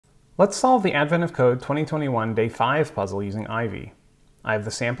Let's solve the Advent of Code 2021 Day 5 puzzle using Ivy. I have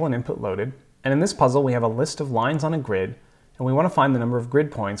the sample and input loaded, and in this puzzle we have a list of lines on a grid, and we want to find the number of grid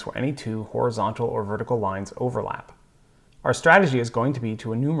points where any two horizontal or vertical lines overlap. Our strategy is going to be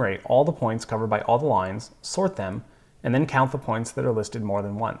to enumerate all the points covered by all the lines, sort them, and then count the points that are listed more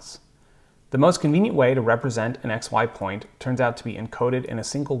than once. The most convenient way to represent an XY point turns out to be encoded in a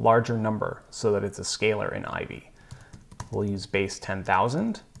single larger number so that it's a scalar in Ivy. We'll use base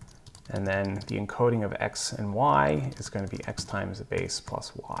 10,000. And then the encoding of x and y is going to be x times the base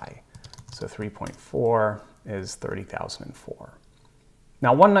plus y. So 3.4 is 30,004.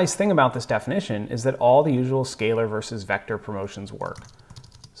 Now, one nice thing about this definition is that all the usual scalar versus vector promotions work.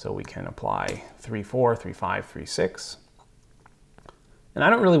 So we can apply 3.4, 3.5, 3.6. And I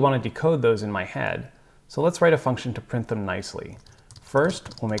don't really want to decode those in my head, so let's write a function to print them nicely.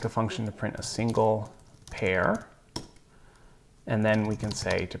 First, we'll make a function to print a single pair. And then we can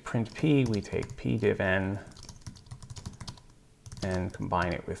say to print p, we take p div n and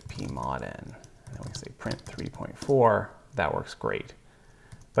combine it with p mod n. And then we say print 3.4. That works great.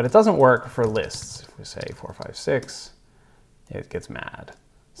 But it doesn't work for lists. If we say 4, 5, 6, it gets mad.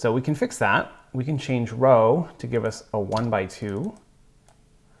 So we can fix that. We can change row to give us a 1 by 2.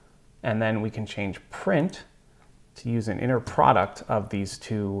 And then we can change print to use an inner product of these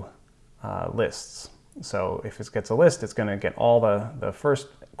two lists. So if it gets a list, it's going to get all the first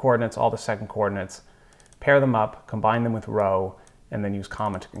coordinates, all the second coordinates, pair them up, combine them with row, and then use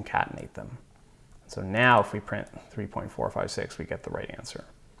comma to concatenate them. So now if we print 3.456, we get the right answer.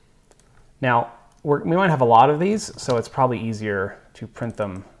 Now, we might have a lot of these, so it's probably easier to print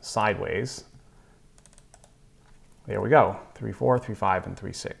them sideways. There we go, 3.4, 3.5, and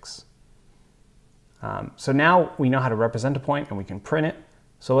 3.6. So now we know how to represent a point and we can print it.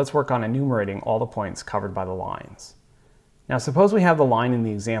 So let's work on enumerating all the points covered by the lines. Now suppose we have the line in the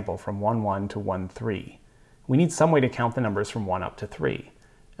example from 1, 1 to 1, 3. We need some way to count the numbers from 1 up to 3.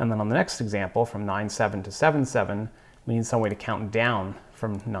 And then on the next example from 9, 7 to 7, 7, we need some way to count down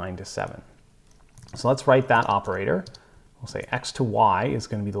from 9 to 7. So let's write that operator. We'll say x to y is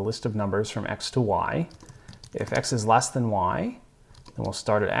going to be the list of numbers from x to y. If x is less than y, then we'll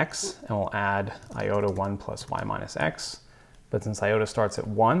start at x and we'll add iota 1 plus y minus x. But since iota starts at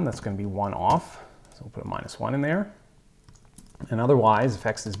 1, that's going to be 1 off. So we'll put a minus 1 in there. And otherwise, if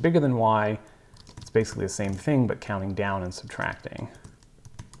x is bigger than y, it's basically the same thing, but counting down and subtracting.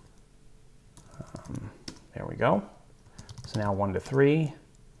 There we go. So now 1 to 3,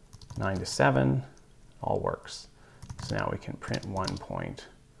 9 to 7, all works. So now we can print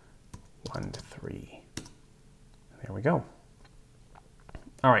 1.1 to 3. There we go.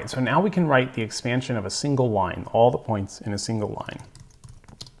 All right, so now we can write the expansion of a single line, all the points in a single line.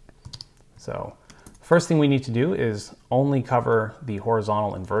 So first thing we need to do is only cover the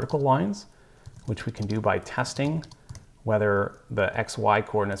horizontal and vertical lines, which we can do by testing whether the xy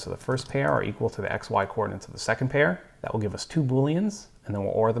coordinates of the first pair are equal to the xy coordinates of the second pair. That will give us two booleans, and then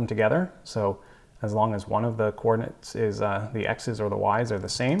we'll OR them together. So as long as one of the coordinates is the x's or the y's are the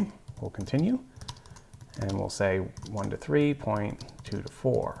same, we'll continue. And we'll say 1 to 3, 2 to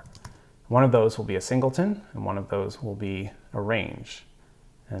 4. One of those will be a singleton, and one of those will be a range.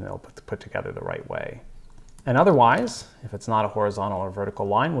 And they'll put together the right way. And otherwise, if it's not a horizontal or vertical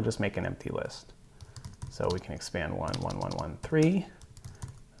line, we'll just make an empty list. So we can expand 1, 1, 1, 1, 3.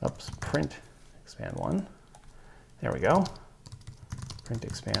 Oops, print, expand 1. There we go. Print,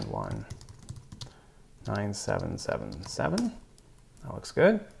 expand 1, 9, 7, 7, 7. That looks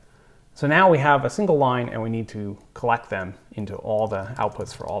good. So now we have a single line and we need to collect them into all the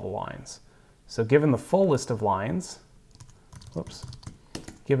outputs for all the lines. So given the full list of lines,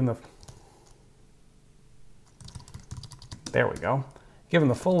 there we go. Given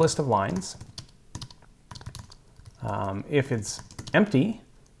the full list of lines, if it's empty,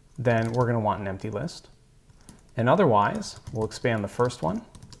 then we're going to want an empty list. And otherwise, we'll expand the first one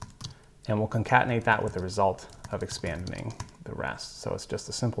and we'll concatenate that with the result of expanding the rest. So it's just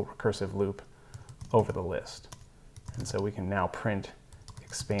a simple recursive loop over the list. And so we can now print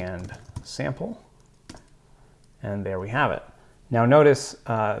expand sample, and there we have it. Now notice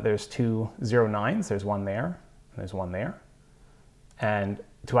there's two 0, 9s, there's one there, and there's one there. And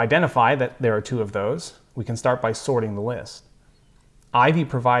to identify that there are two of those, we can start by sorting the list. Ivy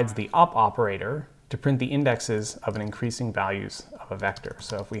provides the up operator to print the indexes of an increasing values of a vector.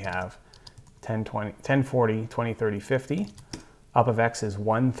 So if we have 10, 20, 10, 40, 20, 30, 50. Up of x is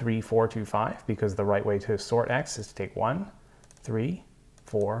 1, 3, 4, 2, 5, because the right way to sort x is to take 1, 3,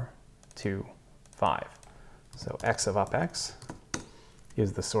 4, 2, 5. So x of up x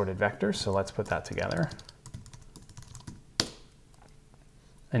is the sorted vector, so let's put that together.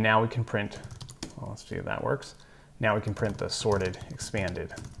 And now we can print, well, let's see if that works. Now we can print the sorted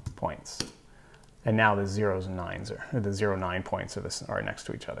expanded points. And now the 0s and 9s, or the 0, 9 points are next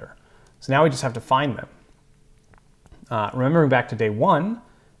to each other. So now we just have to find them. Remembering back to day 1,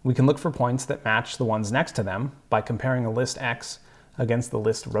 we can look for points that match the ones next to them by comparing a list X against the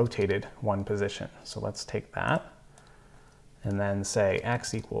list rotated 1 position. So let's take that and then say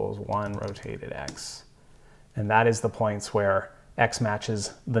X equals 1 rotated X. And that is the points where X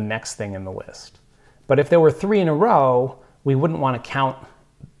matches the next thing in the list. But if there were 3 in a row, we wouldn't want to count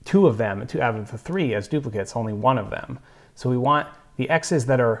 2 of them, 2 out of the 3 as duplicates, only 1 of them. So we want the X's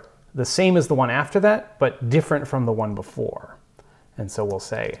that are the same as the one after that, but different from the one before. And so we'll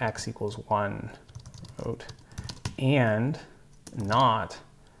say X equals 1 rot and not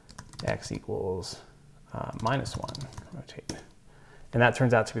X equals minus 1 rotate. And that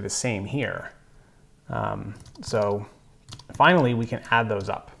turns out to be the same here. So finally, we can add those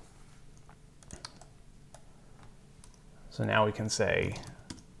up. So now we can say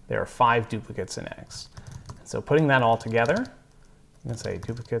there are 5 duplicates in X. And so putting that all together, we can say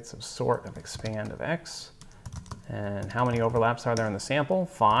duplicates of sort of expand of X. And how many overlaps are there in the sample?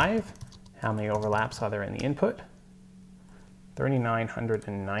 5. How many overlaps are there in the input?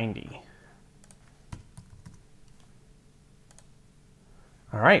 3,990.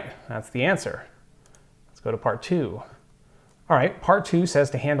 All right, that's the answer. Let's go to part 2. All right, part 2 says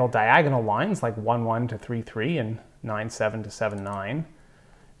to handle diagonal lines like 1, 1 to 3, 3 and 9, 7 to 7, 9.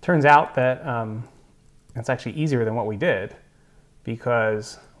 Turns out that it's actually easier than what we did,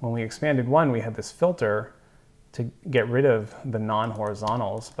 because when we expanded 1, we had this filter to get rid of the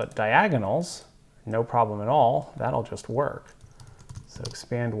non-horizontals, but diagonals, no problem at all. That'll just work. So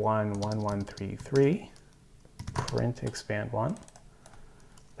expand 1, 1, 1, 3, 3, print expand 1.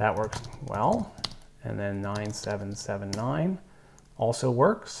 That works well. And then 9, 7, 7, 9 also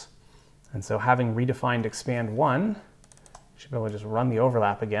works. And so having redefined expand 1, we should be able to just run the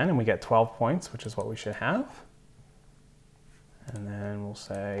overlap again, and we get 12 points, which is what we should have. And then we'll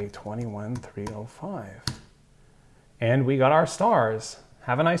say 21, 305. And we got our stars.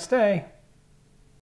 Have a nice day.